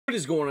What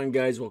is going on,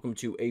 guys? Welcome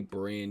to a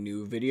brand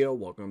new video.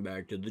 Welcome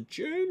back to the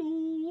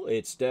channel.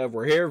 It's Dev.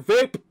 We're here.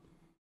 Veep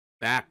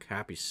back.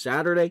 Happy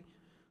Saturday.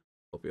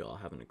 Hope you all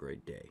having a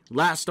great day.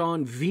 Last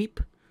on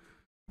Veep.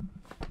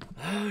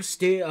 What was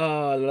she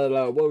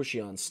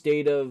on?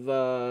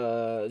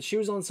 She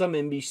was on some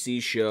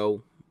NBC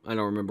show. I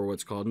don't remember what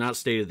it's called. Not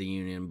State of the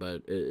Union,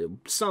 but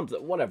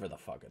something, whatever the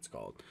fuck it's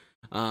called.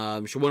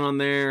 She went on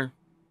there,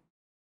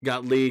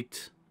 got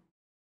leaked,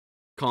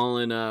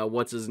 calling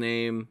what's his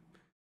name,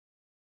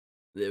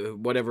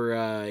 whatever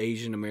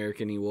Asian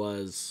American he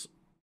was,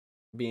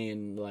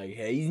 being like,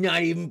 hey, he's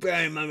not even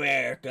from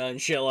America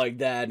and shit like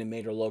that, and it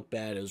made her look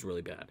bad. It was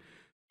really bad.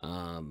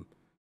 And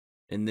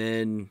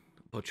then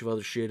a bunch of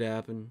other shit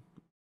happened,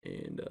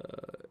 and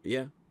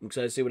yeah, I'm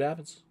excited to see what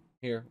happens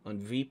here on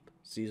Veep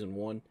Season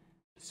 1,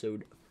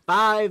 Episode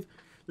 5.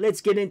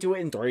 Let's get into it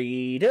in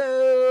 3,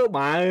 2,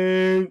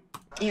 1.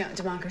 You know,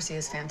 democracy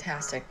is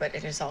fantastic, but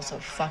it is also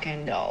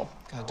fucking dull.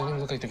 God, it doesn't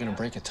even look like they're gonna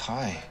break a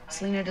tie.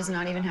 Selena does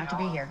not even have to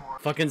be here.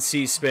 Fucking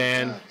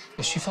C-SPAN.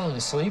 Is she falling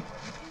asleep?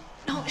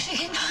 No, she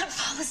cannot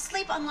fall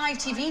asleep on live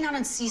TV, not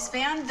on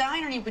C-SPAN. The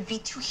irony would be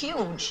too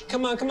huge.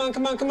 Come on, come on,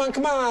 come on, come on,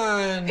 come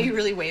on! Are you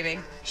really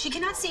waving? She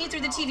cannot see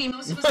through the TV.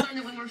 Most of us learn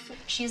that when we're...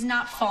 She is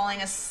not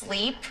falling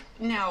asleep.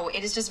 No,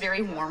 it is just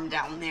very warm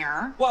down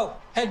there. Whoa,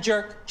 head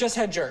jerk, just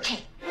head jerk.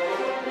 Hey.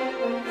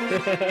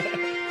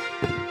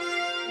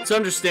 It's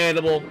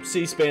understandable.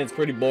 C-SPAN's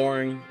pretty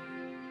boring.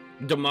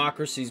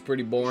 Democracy's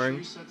pretty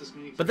boring.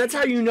 But that's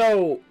how you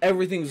know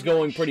everything's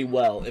going pretty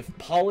well. If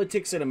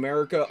politics in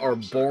America are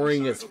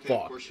boring as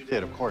fuck. Of course you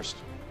did, of course.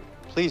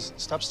 Please,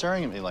 stop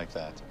staring at me like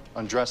that.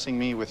 Undressing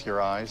me with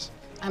your eyes.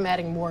 I'm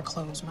adding more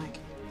clothes, Mike.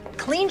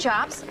 Clean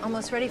jobs,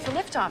 almost ready for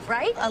liftoff,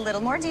 right? A little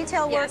more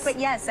detail work, Yes. but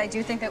yes, I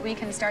do think that we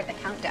can start the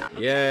countdown.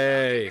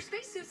 Yay.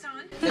 Spacesuits on.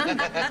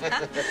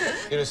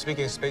 You know,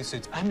 speaking of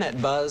spacesuits, I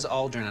met Buzz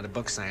Aldrin at a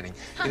book signing.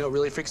 You know what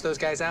really freaks those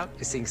guys out?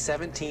 Is seeing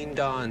 17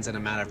 dawns in a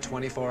matter of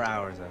 24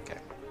 hours, okay.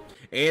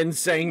 And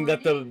saying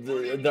that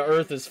the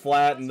Earth is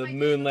flat and the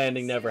moon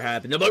landing never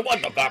happened. They're like,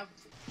 what the fuck?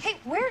 Hey,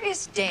 where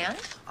is Dan?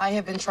 I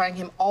have been trying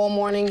him all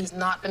morning. He's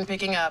not been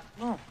picking up.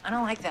 Oh, I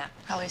don't like that.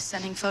 Probably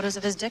sending photos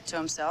of his dick to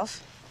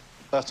himself.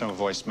 Left him a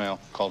voicemail,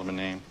 called him a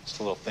name.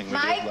 Just a little thing we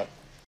Mike? do.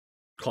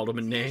 Called him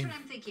a name. That's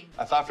what I'm thinking.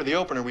 I thought for the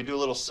opener, we'd do a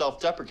little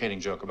self-deprecating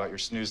joke about your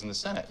snooze in the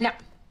Senate. No.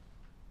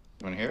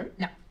 You want to hear it?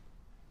 No.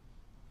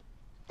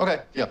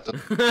 Okay, yeah.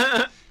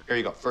 Here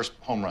you go. First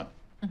home run.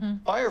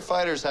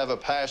 Firefighters have a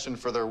passion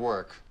for their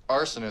work.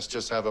 Arsonists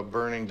just have a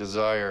burning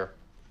desire.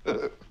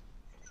 Is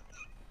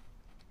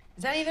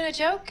that even a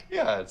joke?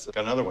 Yeah, it's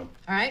got another one.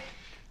 All right.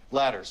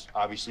 Ladders,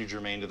 obviously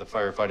germane to the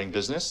firefighting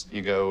business.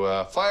 You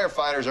go,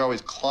 firefighters are always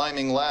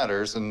climbing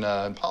ladders, and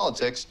in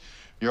politics,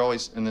 you're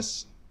always in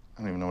this,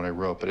 I don't even know what I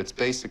wrote, but it's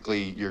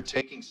basically you're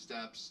taking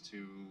steps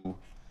to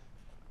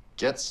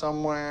get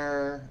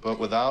somewhere, but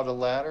without a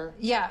ladder.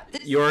 Yeah.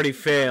 You already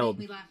failed.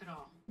 We laugh at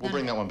all. We'll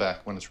bring that one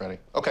back when it's ready.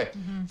 Okay,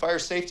 fire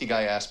safety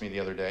guy asked me the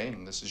other day,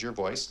 and this is your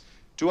voice,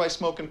 do I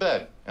smoke in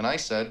bed? And I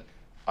said,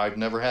 I've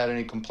never had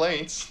any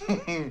complaints.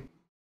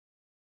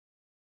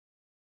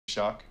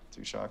 Shock,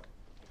 too shock.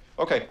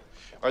 Okay,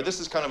 all right, this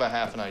is kind of a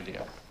half an idea.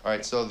 All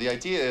right, so the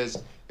idea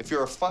is, if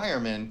you're a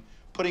fireman,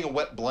 putting a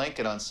wet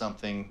blanket on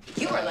something...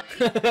 You are late.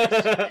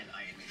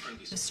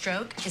 The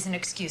stroke is an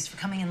excuse for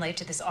coming in late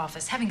to this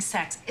office. Having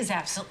sex is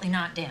absolutely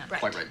not Dan.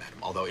 Quite right, madam.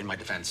 Although, in my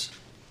defense,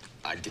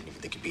 I didn't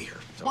even think you'd be here.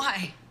 So.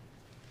 Why?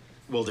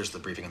 Well, there's the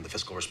briefing on the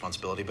fiscal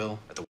responsibility bill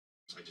at the...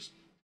 I just...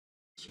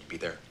 you'd be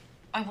there.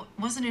 I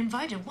wasn't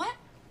invited. What?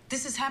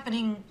 This is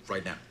happening...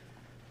 Right now.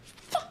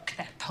 Fuck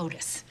that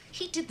POTUS.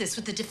 He did this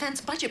with the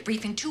defense budget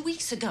briefing 2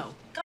 weeks ago.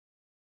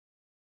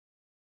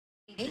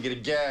 You get a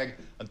gag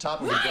on top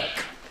of a gag.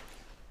 Mike!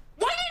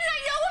 Why didn't I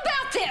know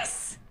about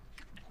this?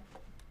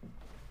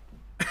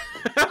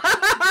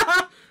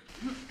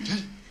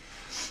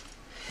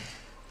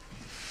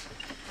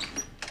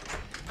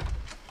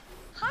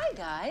 Hi,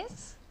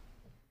 guys.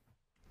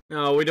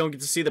 No, we don't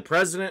get to see the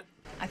president.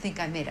 I think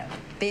I made a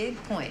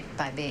big point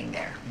by being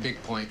there.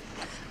 Big point.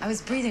 I was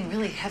breathing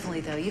really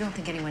heavily, though. You don't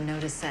think anyone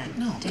noticed that?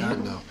 No, do you?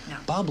 God, no. No.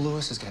 Bob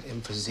Lewis has got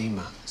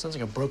emphysema. Sounds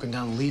like a broken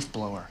down leaf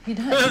blower. He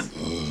does.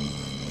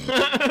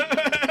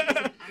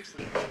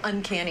 Actually,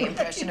 uncanny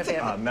impression of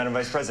him. Madam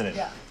Vice President.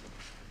 Yeah.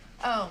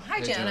 Oh, hi,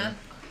 Hey, Jenna. Jenna.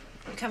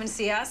 You come and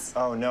see us?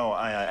 Oh, no,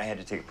 I had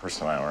to take a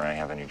personal hour. I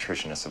have a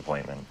nutritionist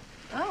appointment.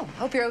 Oh,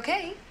 hope you're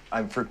okay.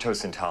 I'm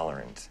fructose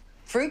intolerant.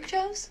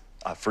 Fructose?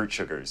 Fruit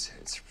sugars.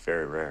 It's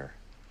very rare.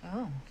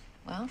 Oh,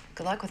 well,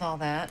 good luck with all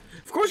that.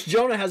 Of course,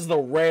 Jonah has the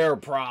rare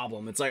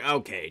problem. It's like,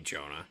 okay,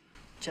 Jonah.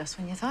 Just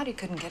when you thought he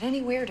couldn't get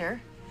any weirder,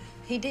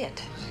 he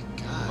did.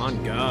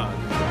 On God.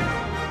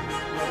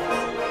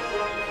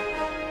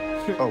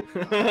 Oh.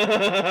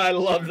 I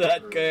love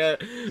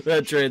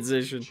that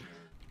transition.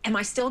 Am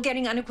I still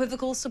getting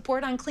unequivocal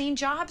support on clean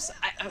jobs?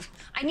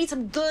 I need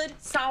some good,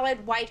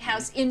 solid White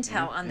House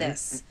intel on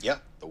this. Yeah,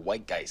 the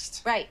white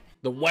geist. Right.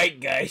 The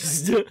white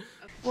guys.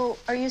 Well,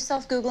 are you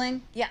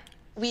self-Googling? Yeah.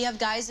 We have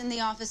guys in the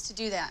office to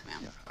do that,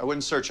 ma'am. I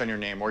wouldn't search on your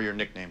name or your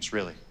nicknames,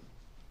 really.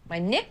 My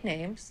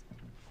nicknames?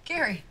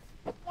 Gary,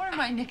 what are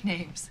my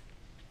nicknames?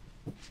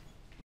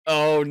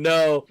 Oh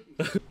no.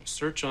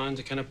 Search on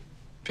to kind of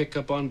pick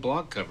up on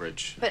blog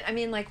coverage. But I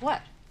mean, like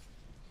what?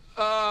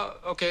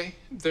 Okay.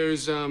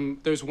 There's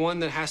one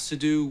that has to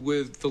do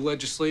with the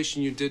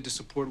legislation you did to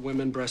support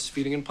women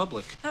breastfeeding in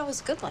public. That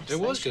was good It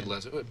legislation. was good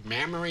legislation.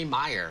 Mammory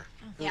Meyer.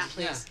 Yeah,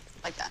 please.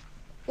 Like that.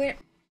 Where?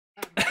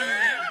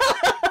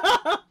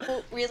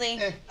 Oh, really?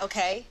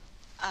 Okay.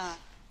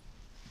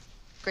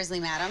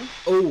 Grizzly Madam.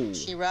 Oh.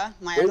 She-Ra,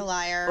 Meyer the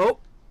Liar. Oh.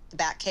 The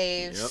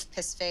Batcave. Yep.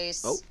 Piss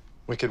Face. Oh.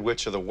 Wicked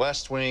Witch of the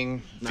West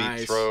Wing. Nice.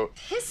 Deep Throat.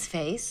 His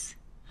face?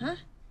 Huh?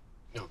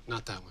 No,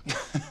 not that one.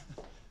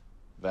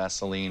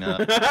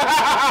 Vaselina.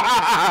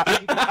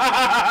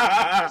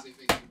 I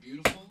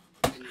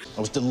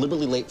was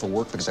deliberately late for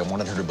work because I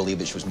wanted her to believe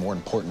that she was more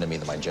important to me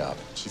than my job.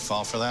 She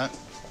fall for that?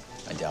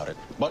 I doubt it.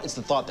 But it's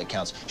the thought that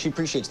counts. She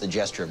appreciates the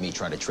gesture of me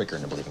trying to trick her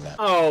into believing that.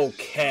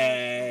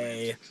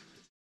 Okay.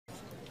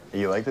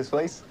 You like this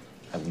place?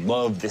 I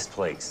love this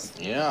place.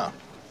 Yeah.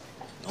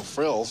 No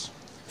frills.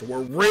 Where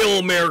real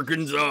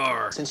Americans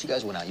are. Since you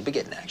guys went out, you've been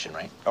getting action,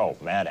 right? Oh,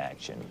 mad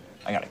action.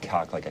 I got a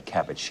cock like a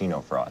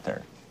cappuccino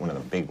frother. One of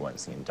the big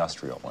ones, the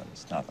industrial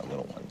ones, not the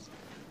little ones.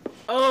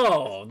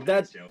 Oh,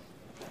 that's...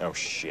 Oh,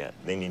 shit.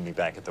 They need me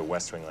back at the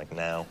West Wing like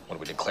now. What, do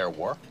we declare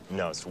war?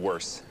 No, it's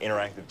worse.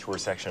 Interactive tour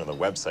section of the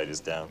website is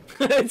down.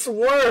 it's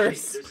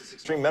worse.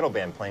 Extreme metal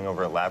band playing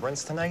over at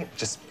Labyrinths tonight.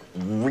 Just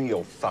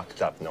real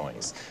fucked up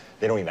noise.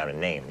 They don't even have a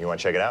name. You want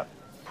to check it out?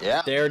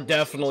 Yeah. They're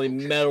definitely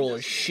metal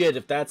as shit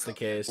if that's the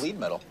case. Lead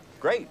metal.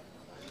 Great.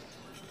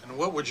 And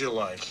what would you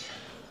like?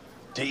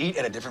 To eat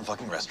at a different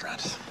fucking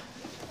restaurant.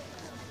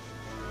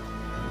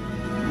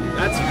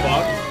 That's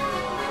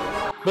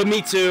fucked. But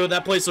me too.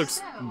 That place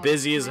looks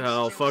busy as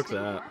hell. Fuck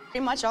that.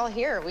 Pretty much all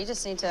here. We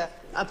just need to...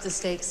 Up the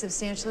stakes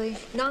substantially.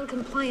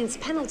 Non-compliance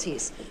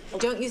penalties.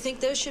 Don't you think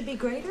those should be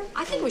greater?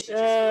 I think we should.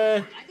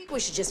 I think we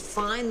should just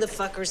fine the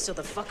fuckers so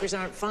the fuckers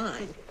aren't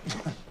fined.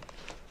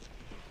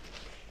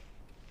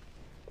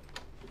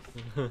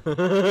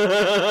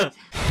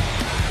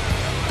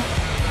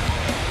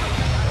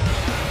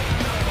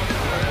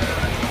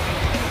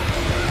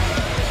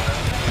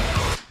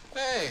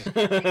 Hey.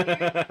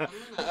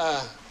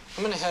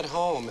 I'm gonna head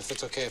home if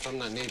it's okay if I'm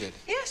not needed.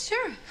 Yeah,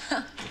 sure.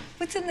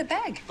 What's in the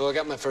bag? Well, I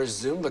got my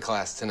first Zumba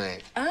class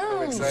tonight.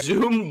 Oh.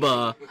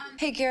 Zumba.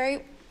 Hey,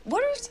 Gary,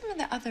 what are some of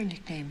the other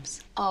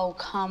nicknames? Oh,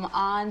 come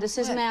on. This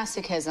is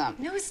masochism.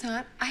 No, it's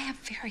not. I have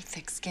very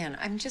thick skin.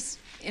 I'm just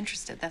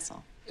interested, that's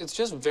all. It's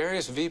just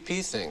various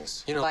VP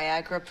things, you know.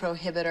 Viagra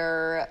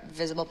prohibitor,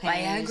 visible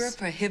panties. Viagra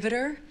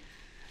prohibitor?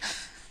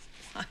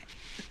 Why?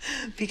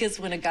 Because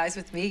when a guy's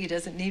with me, he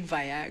doesn't need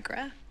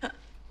Viagra.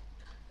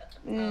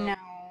 No,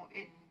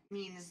 it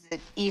means that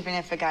even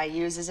if a guy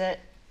uses it...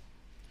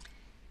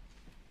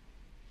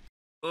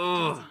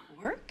 Ugh.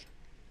 Work?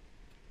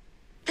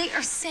 They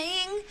are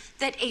saying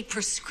that a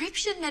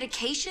prescription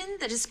medication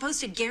that is supposed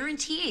to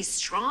guarantee a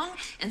strong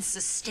and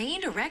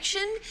sustained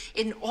erection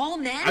in all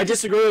men. I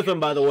disagree with him,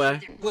 by the way.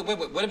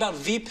 Wait. What about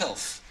Veep? No.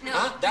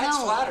 Huh? That's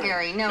No, flattering.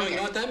 Gary, no, You Gary.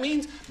 know what that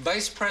means?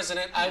 Vice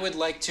President, I would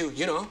like to,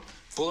 you know,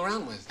 fool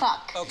around with.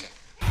 Fuck. Okay.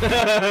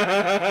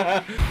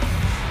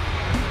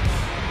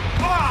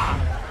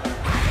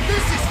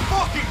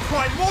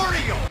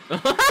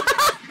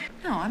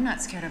 No, I'm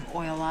not scared of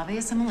oil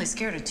lobbyists. I'm only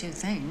scared of two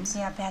things.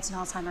 Yeah, bats and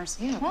Alzheimer's.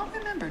 Yeah, well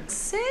remembered.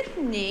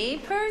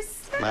 Sydney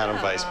Purcell. Madam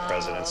Vice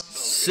President.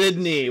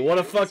 Sydney. What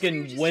a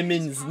fucking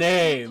women's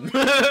name.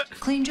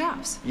 Clean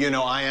jobs. You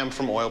know, I am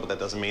from oil, but that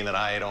doesn't mean that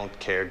I don't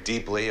care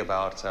deeply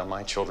about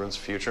my children's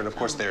future, and of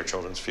course their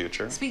children's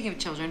future. Speaking of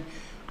children,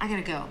 I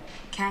gotta go.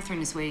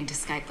 Catherine is waiting to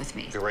Skype with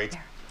me. Great.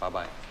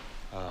 Bye-bye.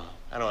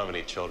 I don't have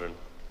any children.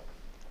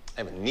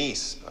 I have a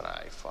niece, but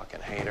I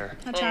fucking hate her.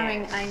 How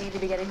charming. I need to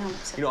be getting home.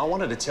 You know, I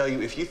wanted to tell you,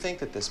 if you think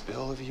that this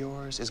bill of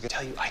yours is gonna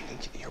tell you, I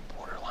think you're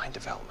borderline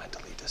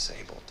developmentally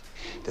disabled.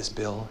 This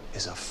bill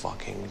is a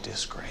fucking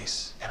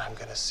disgrace, and I'm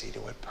gonna see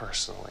to it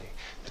personally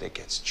that it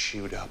gets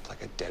chewed up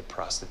like a dead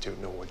prostitute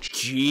in a wood chipper.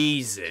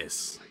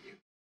 Jesus.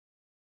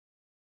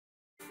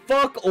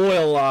 Fuck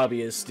oil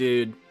lobbyists,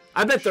 dude.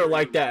 I bet they're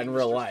like that in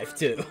real life,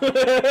 too.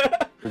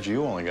 Heard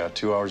you only got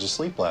 2 hours of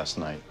sleep last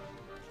night.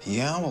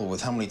 Yeah, well,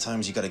 with how many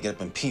times you gotta get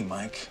up and pee,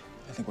 Mike,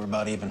 I think we're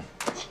about even.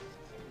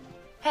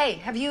 Hey,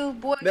 have you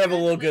boys... They have a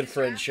little good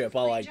friendship.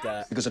 I like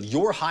that. Because of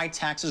your high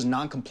taxes and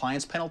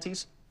non-compliance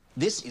penalties,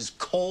 this is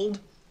cold,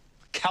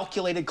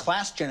 calculated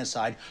class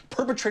genocide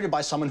perpetrated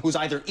by someone who's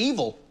either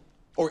evil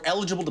or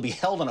eligible to be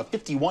held on a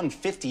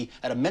 5150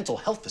 at a mental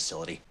health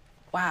facility.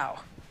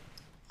 Wow.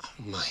 Oh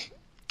my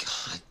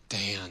God,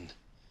 Dan.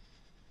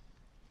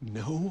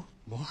 No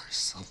more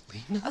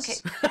Salinas? Okay.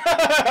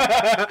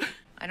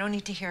 I don't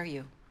need to hear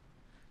you.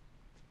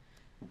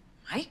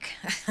 Mike?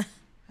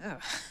 The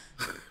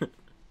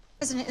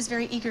president is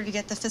very eager to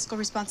get the fiscal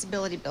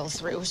responsibility bill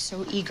through,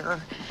 so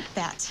eager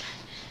that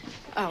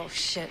Oh,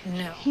 shit,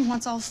 no. he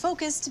wants all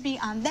focus to be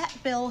on that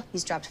bill.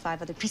 He's dropped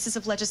 5 other pieces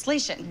of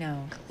legislation.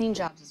 No. Clean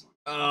jobs is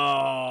one.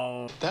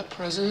 Oh. That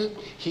president,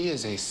 he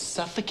is a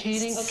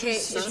suffocating Okay,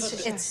 son of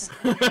a- it's...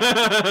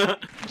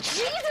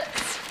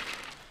 Jesus!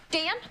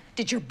 Dan,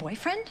 did your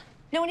boyfriend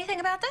know anything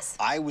about this?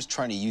 I was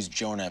trying to use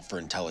Jonah for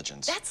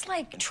intelligence. That's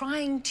like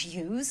trying to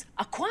use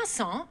a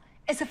croissant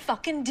as a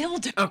fucking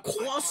dildo. A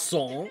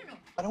croissant?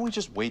 Why don't we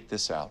just wait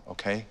this out,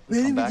 okay?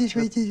 Come back to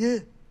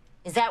it.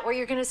 Is that what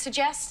you're gonna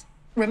suggest?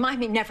 Remind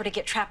me never to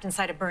get trapped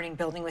inside a burning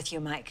building with you,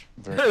 Mike.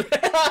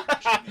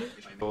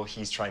 Well,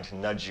 he's trying to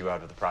nudge you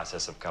out of the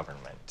process of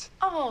government.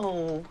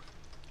 Oh,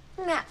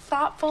 isn't that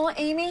thoughtful,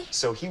 Amy?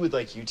 So he would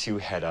like you to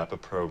head up a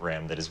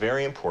program that is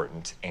very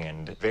important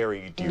and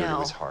very dear to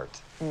his heart.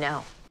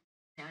 No.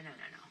 No.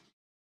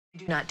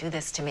 Do not do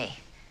this to me.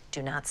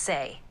 Do not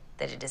say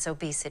that it is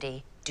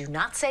obesity. Do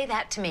not say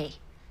that to me.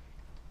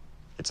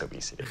 It's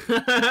obesity.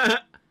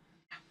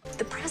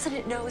 The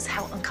president knows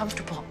how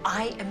uncomfortable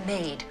I am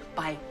made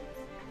by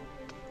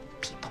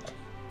people.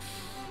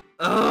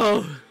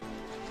 Oh.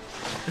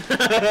 You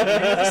know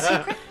the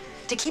secret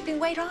to keeping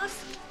weight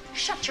off?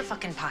 Shut your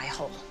fucking pie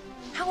hole.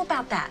 How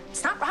about that?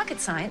 It's not rocket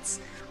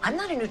science. I'm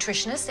not a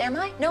nutritionist, am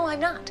I? No, I'm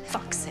not.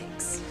 Fuck's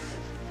sakes.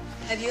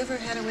 Have you ever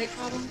had a weight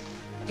problem?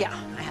 Yeah,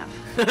 I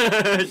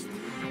have.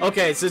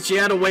 Okay, since she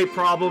had a weight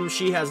problem,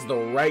 she has the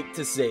right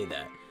to say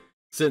that.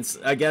 Since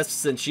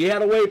she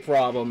had a weight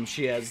problem,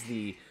 she has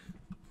the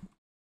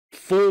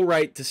full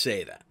right to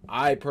say that.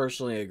 I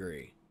personally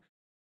agree.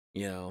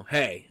 You know,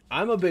 hey,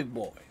 I'm a big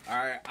boy.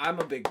 Alright, I'm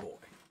a big boy.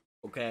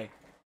 Okay?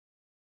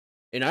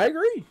 And I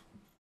agree.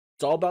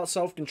 It's all about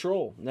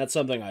self-control. And that's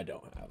something I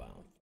don't have. I don't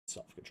have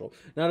self-control.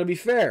 Now, to be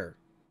fair,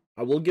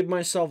 I will give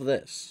myself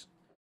this.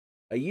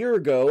 A year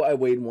ago, I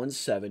weighed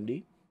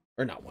 170.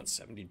 Or not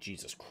 170,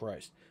 Jesus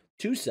Christ.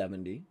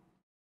 270.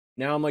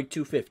 Now I'm like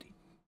 250.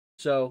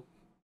 So,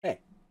 hey.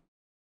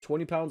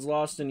 20 pounds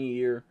lost in a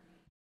year.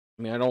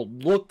 I mean, I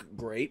don't look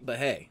great, but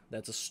hey,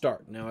 that's a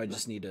start. Now I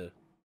just need to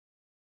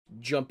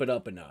jump it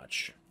up a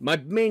notch. My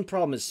main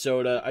problem is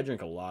soda. I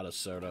drink a lot of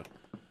soda.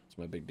 It's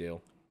my big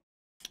deal.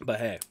 But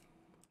hey.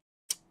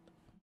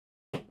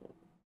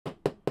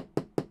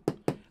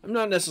 I'm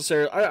not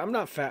necessarily... I'm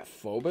not fat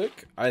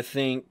phobic. I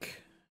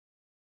think...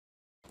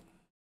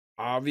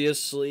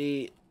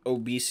 Obviously,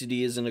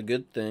 obesity isn't a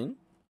good thing.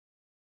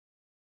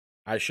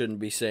 I shouldn't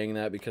be saying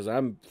that because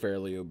I'm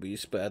fairly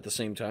obese, but at the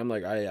same time,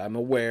 like, I'm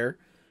aware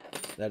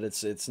that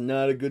it's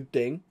not a good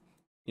thing.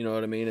 You know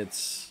what I mean?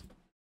 It's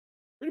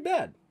pretty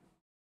bad.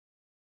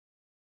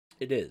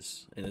 It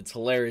is. And it's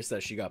hilarious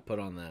that she got put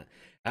on that.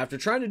 After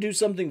trying to do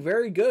something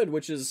very good,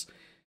 which is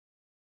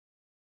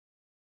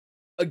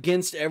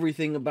against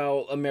everything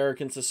about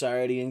American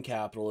society and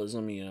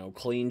capitalism, you know,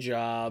 clean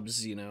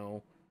jobs, you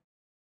know,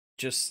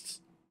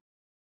 just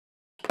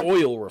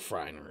oil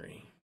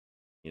refinery,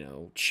 you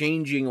know,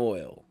 changing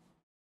oil,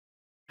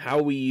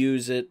 how we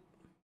use it,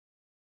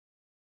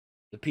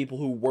 the people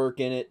who work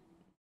in it,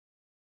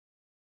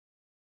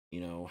 you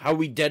know, how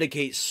we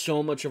dedicate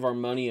so much of our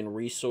money and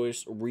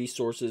resources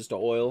to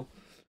oil.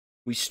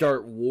 We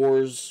start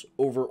wars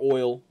over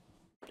oil.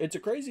 It's a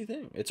crazy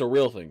thing. It's a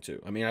real thing,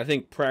 too. I mean, I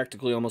think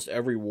practically almost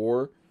every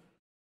war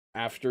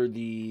after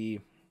the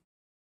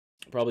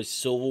probably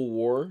Civil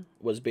War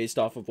was based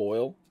off of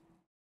oil.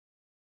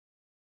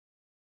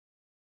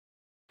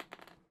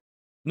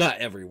 Not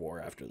every war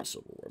after the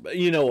Civil War, but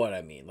you know what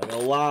I mean. Like a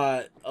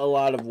lot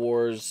of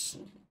wars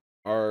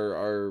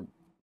are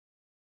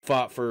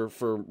fought for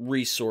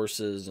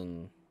resources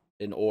and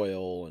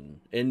oil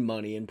and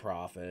money and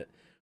profit.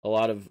 A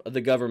lot of the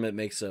government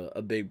makes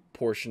a big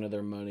portion of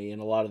their money, and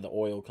a lot of the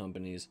oil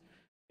companies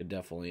could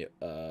definitely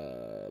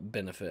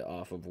benefit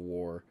off of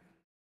war.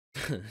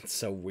 It's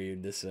so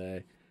weird to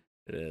say.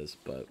 It is,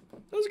 but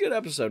that was a good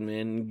episode,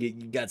 man. You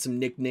got some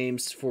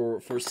nicknames for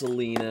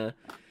Selena.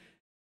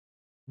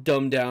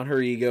 Dumb down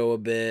her ego a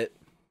bit,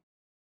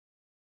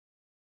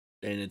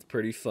 and it's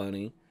pretty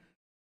funny.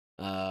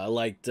 I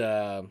liked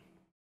Dan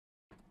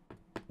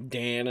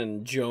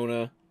and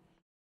Jonah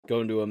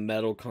going to a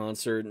metal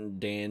concert, and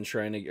Dan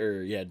trying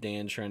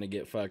to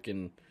get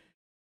fucking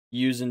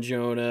using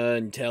Jonah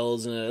and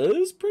tells, and it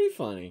was pretty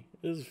funny.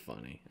 It was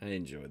funny. I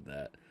enjoyed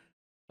that.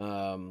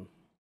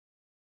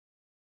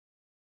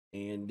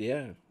 And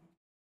yeah,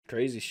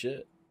 crazy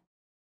shit,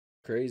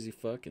 crazy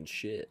fucking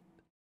shit.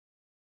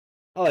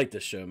 I like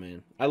this show,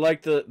 man. I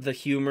like the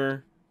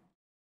humor.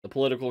 The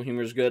political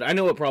humor is good. I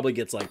know it probably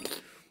gets like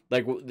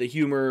the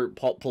humor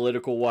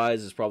political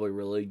wise is probably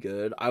really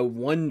good. I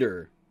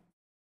wonder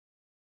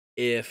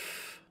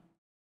if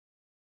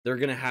they're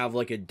gonna have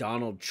like a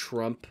Donald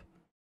Trump,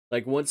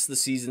 like once the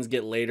seasons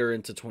get later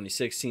into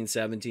 2016,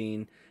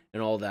 17,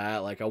 and all that.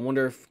 Like I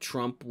wonder if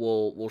Trump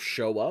will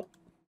show up,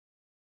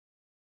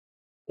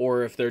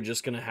 or if they're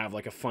just gonna have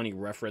like a funny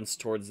reference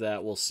towards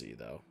that. We'll see,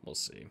 though. We'll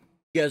see.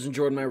 If you guys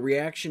enjoyed my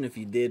reaction, if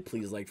you did,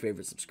 please like,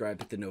 favorite, subscribe,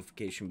 hit the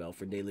notification bell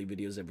for daily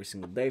videos every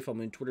single day. Follow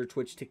me on Twitter,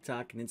 Twitch,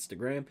 TikTok, and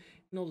Instagram,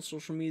 and all the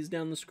social medias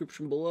down in the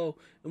description below.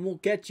 And we'll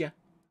catch ya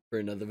for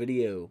another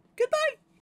video. Goodbye!